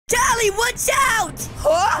Callie, watch out!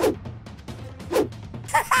 Huh?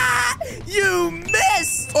 You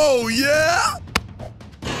missed! Oh, yeah?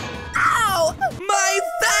 Ow! My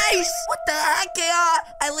face! What the heck,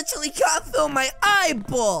 I literally can't feel my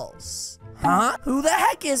eyeballs. Huh? Who the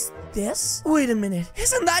heck is this? Wait a minute.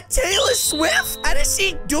 Isn't that Taylor Swift? And is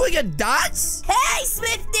she doing a dance? Hey,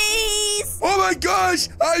 Swifties! Oh my gosh,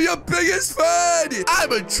 I'm your biggest fan.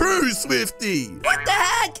 I'm a true Swiftie. What the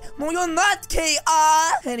heck? No, you're not,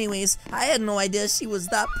 KR. Anyways, I had no idea she was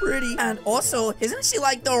that pretty. And also, isn't she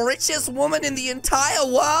like the richest woman in the entire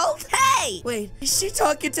world? Hey! Wait, is she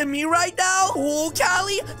talking to me right now? Oh,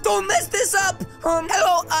 Callie, don't mess this up.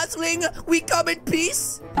 Hello, Usling. We come in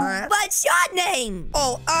peace. What's your name?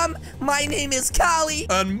 Oh, my name is Callie.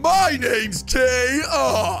 And my name's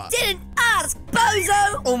KR. Didn't ask,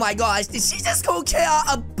 bozo! Oh my gosh, did she just call KR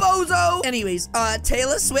a bozo? Anyways,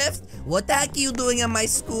 Taylor Swift, what the heck are you doing at my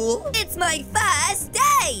school? It's my first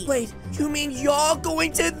day! Wait, you mean you're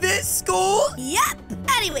going to this school? Yep!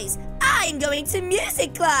 Anyways, I'm going to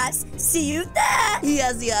music class. See you there!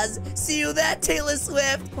 Yes. See you there, Taylor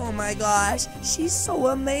Swift. Oh my gosh, she's so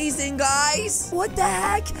amazing, guys. What the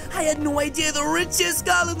heck? I had no idea the richest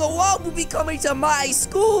girl in the world would be coming to my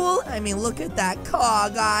school. I mean, look at that car,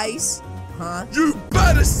 guys. Huh? You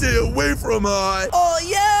better stay away from her. Oh,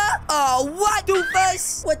 yeah? Oh, what,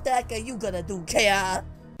 doofus? What the heck are you gonna do, KR?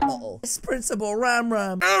 Uh-oh. It's Principal Ram.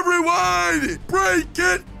 Everyone, break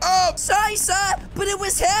it up. Sorry, sir, but it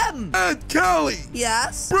was him. And Callie,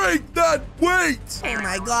 Yes? break that weight. Oh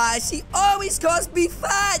my gosh, he always calls me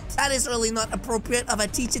fat. That is really not appropriate of a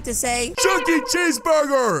teacher to say. Chunky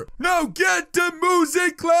cheeseburger. Now get to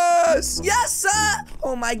music class. Yes, sir.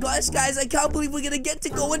 Oh my gosh, guys, I can't believe we're gonna get to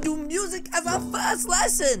go and do music as our first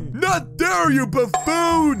lesson. Not there, you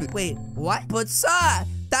buffoon. Wait, what? But sir,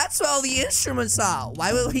 that's where all the instruments are.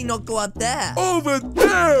 Why will he not go up there? Over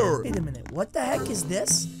there. Wait a minute, what the heck is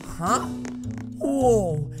this? Huh?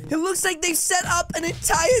 Whoa, it looks like they've set up an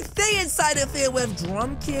entire thing inside of here with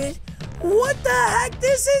drum kit. What the heck?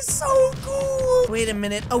 This is so cool. Wait a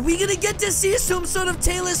minute, are we gonna get to see some sort of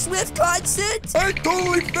Taylor Swift concert? I'm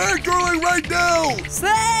totally fangirling right now.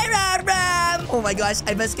 Oh my gosh,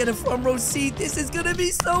 I must get a front row seat. This is gonna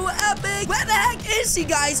be so epic. Where the heck is she,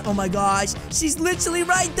 guys? Oh my gosh, she's literally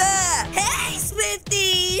right there. Hey,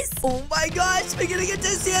 Swifties! Oh my gosh, we're gonna get to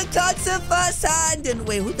see a concert firsthand. And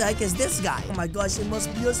wait, who the heck is this guy? Oh my gosh, it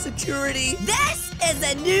must be a security. This is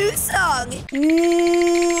a new song.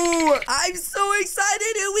 Ooh, I'm so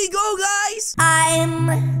excited. Here we go, guys. I'm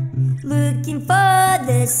looking for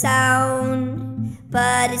the sound,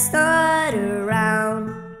 but it's not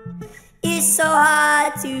around. It's so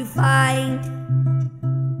hard to find.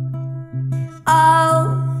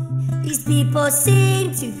 All these people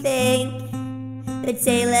seem to think that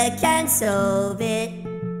Taylor can solve it,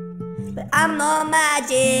 but I'm no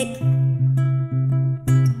magic. Woo!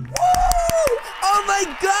 Oh my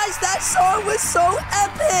gosh, that song was so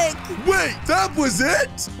epic. Wait, that was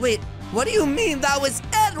it? Wait, what do you mean that was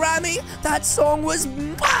it, Rami? That song was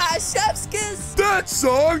chef's kiss. That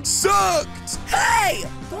song sucked. Hey,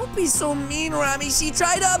 don't be so mean, Rami. She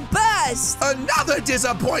tried her best. Another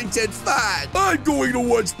disappointed fan. I'm going to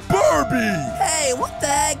watch Barbie. Hey, what the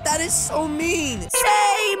heck? That is so mean.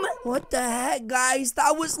 Same! What the heck, guys?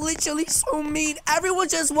 That was literally so mean. Everyone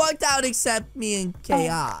just walked out except me and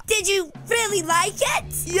KR. Did you really like it?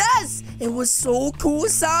 Yes, it was so cool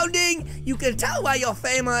sounding. You can tell why you're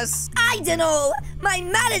famous. I don't know. My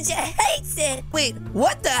manager hates it. Wait,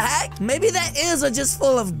 what the heck? Maybe their ears are just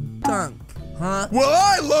full of gunk. Huh? Well,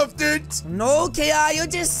 I loved it. No, KI, you're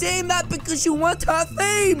just saying that because you want her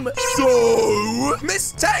fame. So,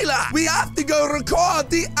 Miss Taylor, we have to go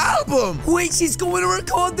record the album. Wait, she's going to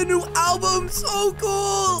record the new album? So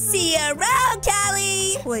cool. See you around,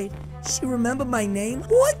 Callie. Wait, she remembered my name?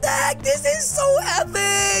 What the heck? This is so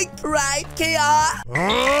epic. Right,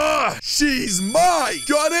 KR? She's mine.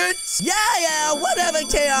 Got it? Yeah, whatever,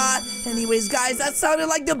 KR. Anyways, guys, that sounded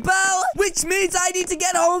like the bell, which means I need to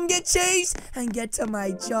get home, get changed, and get to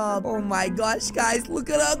my job. Oh my gosh, guys, look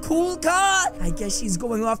at her cool car. I guess she's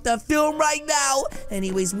going off the film right now.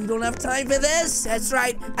 Anyways, we don't have time for this. That's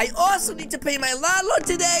right. I also need to pay my landlord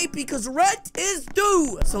today because rent is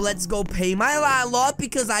due. So let's go pay my landlord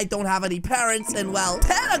because I don't have any parents, and well,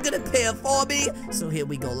 they're not gonna pay it for me. So here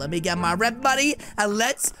we go. Let me get my rent money and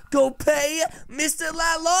let's go pay Mr.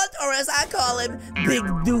 Landlord, or as I call him, Big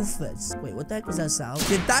Doofus. Wait, what the heck was that sound?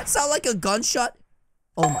 Did that sound like a gunshot?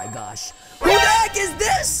 Oh my gosh. Who the heck is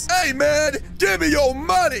this? Hey, man, give me your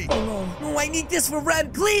money. Oh, no, I need this for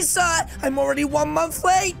rent. Please, sir. I'm already 1 month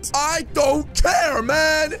late. I don't care,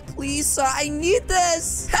 man. Please, sir, I need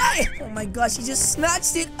this. Hey! Oh my gosh, he just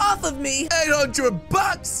snatched it off of me.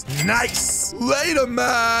 $800. Nice. Later,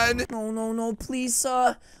 man. No, please,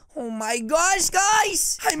 sir. Oh my gosh,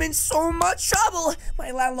 guys! I'm in so much trouble!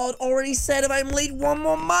 My landlord already said if I'm late 1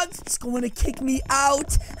 more month, he's going to kick me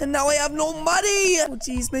out. And now I have no money! Oh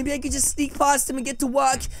jeez, maybe I could just sneak past him and get to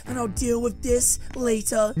work, and I'll deal with this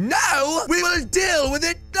later. No, we will deal with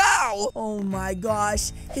it now. Oh my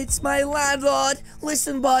gosh, it's my landlord.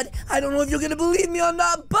 Listen, bud, I don't know if you're gonna believe me or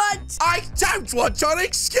not, but... I don't want your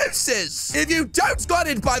excuses. If you don't got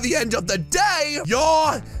it by the end of the day,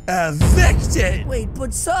 you're evicted. Wait,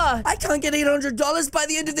 but sir, I can't get $800 by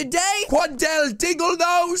the end of the day. Quandale Dingle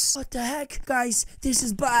Nose. What the heck? Guys, this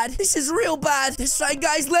is bad. This is real bad. That's right,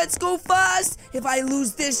 guys. Let's go fast. If I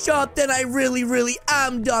lose this job, then I really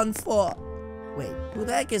am done for. Wait, who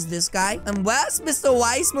the heck is this guy? And where's Mr.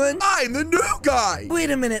 Weissman? I'm the new guy. Wait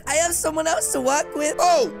a minute. I have someone else to work with.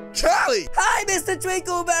 Oh, Callie. Hi, Mr.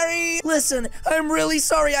 Twinkleberry. Listen, I'm really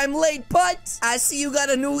sorry I'm late, but I see you got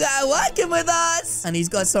a new guy working with us. And he's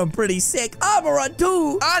got some pretty sick armor on,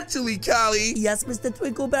 too. Actually, Callie. Yes, Mr.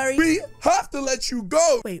 Twinkleberry. We have to let you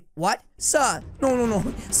go. Wait, what? Sir,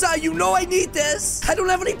 no. Sir, you know I need this. I don't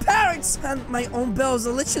have any parents. And my own bills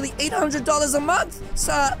are literally $800 a month.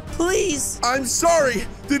 Sir, please. I'm sorry.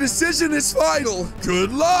 The decision is final.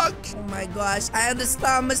 Good luck. Oh my gosh, I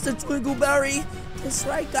understand, Mr. Twinkleberry. That's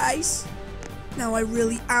right, guys. Now I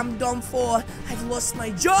really am done for. I've lost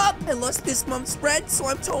my job. I lost this month's rent, so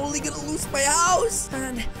I'm totally gonna lose my house.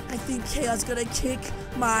 And I think Chaos gonna kick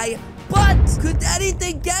my butt. Could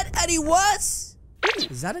anything get any worse?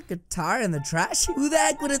 Is that a guitar in the trash? Who the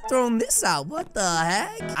heck would have thrown this out? What the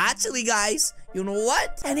heck? Actually, guys, you know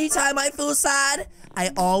what? Anytime I feel sad,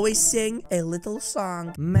 I always sing a little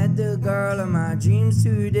song. Met the girl of my dreams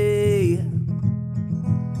today.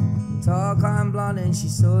 Tall, calm, blonde, and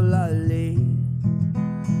she's so lovely.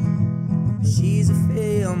 She's a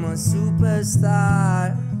film, a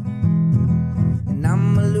superstar, and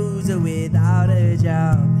I'm a loser without a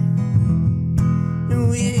job. And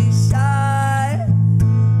wish I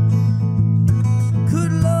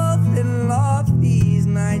could love and love these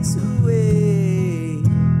nights away,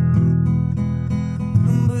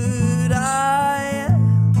 but I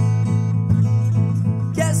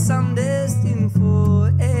guess I'm destined for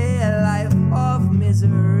a life of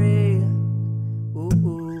misery.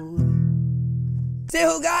 Ooh.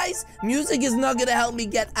 So guys, music is not gonna help me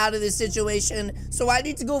get out of this situation, so I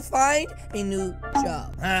need to go find a new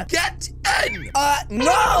job. Get in.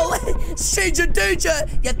 No! Stranger danger!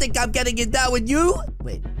 You think I'm getting it down with you?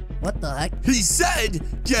 Wait, what the heck? He said,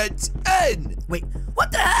 get in. Wait,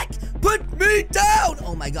 what the heck? Put me down!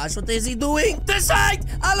 Oh my gosh, what is he doing? This side!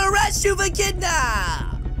 I'll arrest you for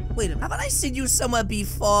kidnap! Wait a minute, haven't I seen you somewhere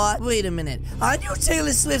before? Wait a minute, aren't you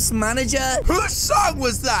Taylor Swift's manager? Whose song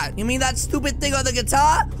was that? You mean that stupid thing on the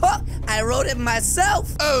guitar? Huh, I wrote it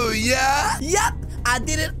myself. Oh, yeah? Yep, I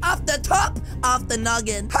did it off the top, off the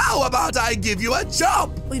noggin. How about I give you a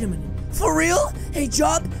job? Wait a minute, for real? A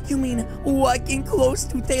job? You mean working close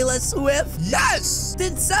to Taylor Swift? Yes!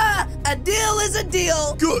 Then sir, a deal is a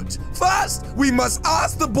deal. Good. First, we must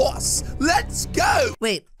ask the boss. Let's go.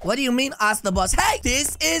 Wait, what do you mean ask the boss? Hey,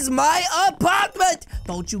 this is my apartment.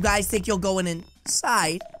 Don't you guys think you're going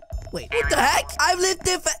inside? Wait, what the heck? I've lived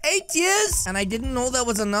there for 8 years, and I didn't know there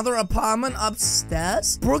was another apartment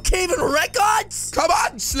upstairs. Brookhaven Records? Come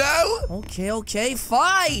on, Slow. Okay,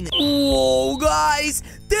 fine. Whoa, guys,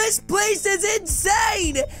 this place is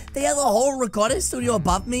insane. They have a whole recording studio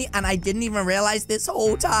above me, and I didn't even realize this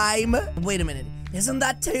whole time. Wait a minute. Isn't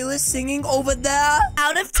that Taylor singing over there?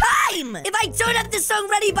 Out of time! If I don't have the song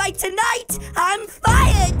ready by tonight, I'm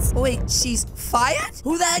fired! Wait, she's fired?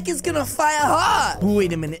 Who the heck is gonna fire her?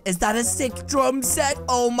 Wait a minute, is that a sick drum set?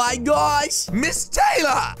 Oh my gosh! Miss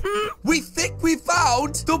Taylor! We think we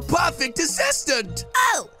found the perfect assistant!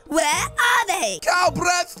 Oh, where are they? Cow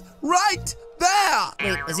breath right there!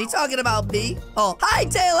 Wait, is he talking about me? Oh, hi,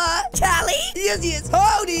 Taylor! Callie? Yes,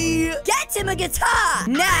 howdy! Get him a guitar,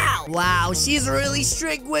 now! Wow, she's really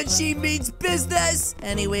strict when she means business.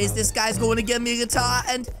 Anyways, this guy's going to get me a guitar,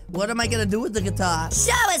 and what am I gonna do with the guitar?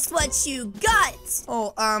 Show us what you got!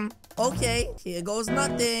 Oh, okay. Here goes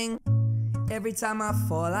nothing. Every time I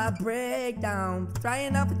fall, I break down.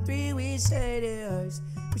 Trying out for 3 weeks straight, it hurts.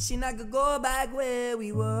 Wishing I could go back where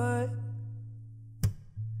we were.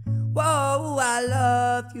 Whoa, I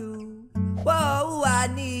love you. Whoa, I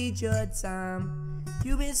need your time.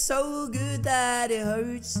 You've been so good that it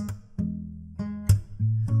hurts.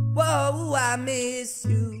 Whoa, Oh, I miss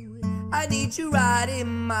you. I need you right in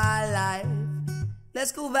my life.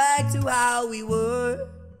 Let's go back to how we were.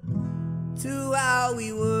 To how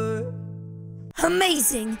we were.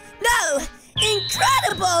 Amazing! No!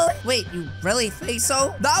 Incredible! Wait, you really think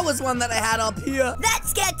so? That was one that I had up here.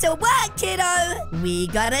 Let's get to work, kiddo! We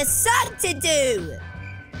got a song to do!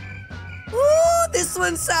 Ooh, this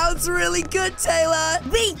one sounds really good, Taylor.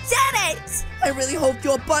 We did it! I really hope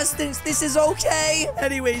your bus thinks this is okay.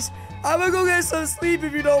 Anyways, I'm gonna go get some sleep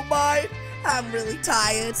if you don't mind. I'm really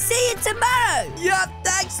tired. See you tomorrow! Yep,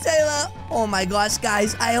 thanks, Taylor. Oh my gosh,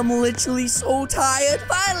 guys, I am literally so tired.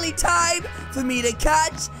 Finally time for me to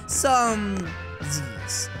catch some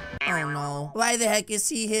Z's. Oh no. Why the heck is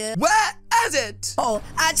he here? Where is it? Oh,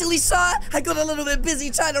 actually, sir, I got a little bit busy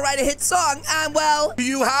trying to write a hit song, and well... Do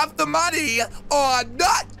you have the money or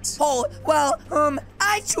not? Oh, well,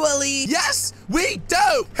 actually... Yes, we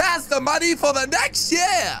do. Has the money for the next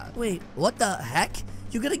year. Wait, what the heck?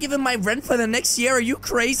 You're gonna give him my rent for the next year? Are you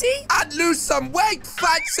crazy? I'd lose some weight,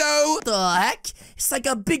 fatso. What the heck? It's like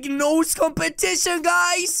a big nose competition,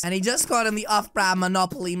 guys. And he just got in the off-brand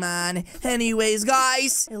Monopoly, man. Anyways,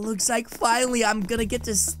 guys, it looks like finally I'm gonna get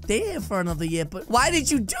to stay here for another year. But why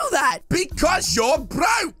did you do that? Because you're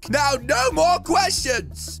broke. Now, no more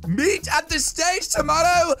questions. Meet at the stage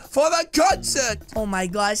tomorrow for the concert. Oh my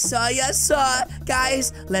gosh, sir. Yes, sir.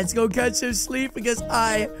 Guys, let's go catch some sleep because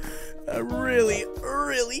I'm really,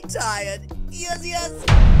 really tired. Yes, yes.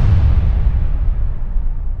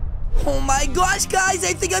 Oh my gosh, guys,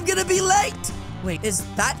 I think I'm gonna be late. Wait, is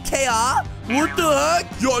that KR? What the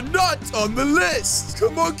heck? You're not on the list.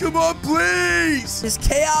 Come on, please. Is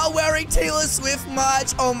KR wearing Taylor Swift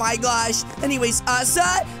merch? Oh my gosh. Anyways, sir,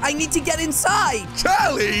 I need to get inside.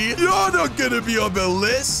 Callie, you're not gonna be on the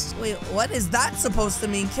list. Wait, what is that supposed to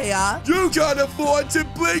mean, KR? You can't afford to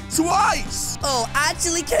blink twice. Oh,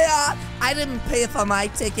 actually, KR, I didn't pay for my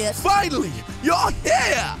ticket. Finally, you're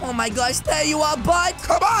here. Oh my gosh, there you are, bud.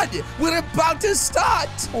 Come on, we're about to start.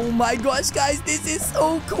 Oh my gosh, guys, this is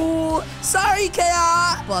so cool. Sorry,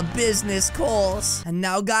 KR, but business calls. And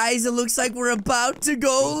now, guys, it looks like we're about to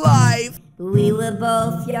go live. We were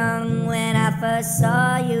both young when I first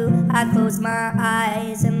saw you. I closed my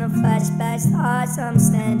eyes and the flashback starts. I'm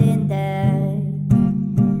standing there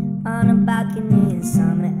on a balcony in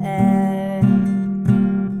summer air.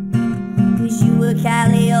 Cause you were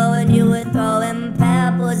Calixo and you were throwing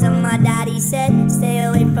pebbles, and my daddy said, stay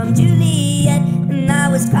away from Juliet. And I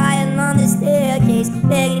was crying on the staircase,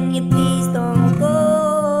 begging you please don't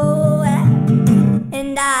go.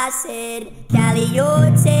 And I said,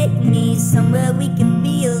 Calixo, take me somewhere we can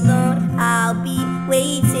be alone. I'll be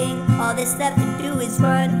waiting, all that's left to do is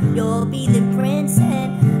run. You'll be the prince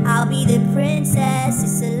and I'll be the princess.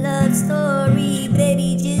 It's a love story,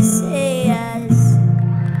 baby, just say yes.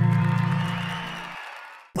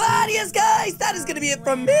 But yes, guys, that is going to be it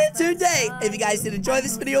from me today. If you guys did enjoy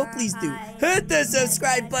this video, please do hit the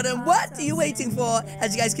subscribe button. What are you waiting for?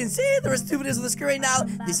 As you guys can see, there are 2 videos on the screen right now.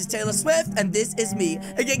 This is Taylor Swift, and this is me.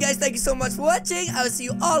 Again, guys, thank you so much for watching. I will see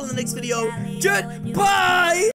you all in the next video. Goodbye!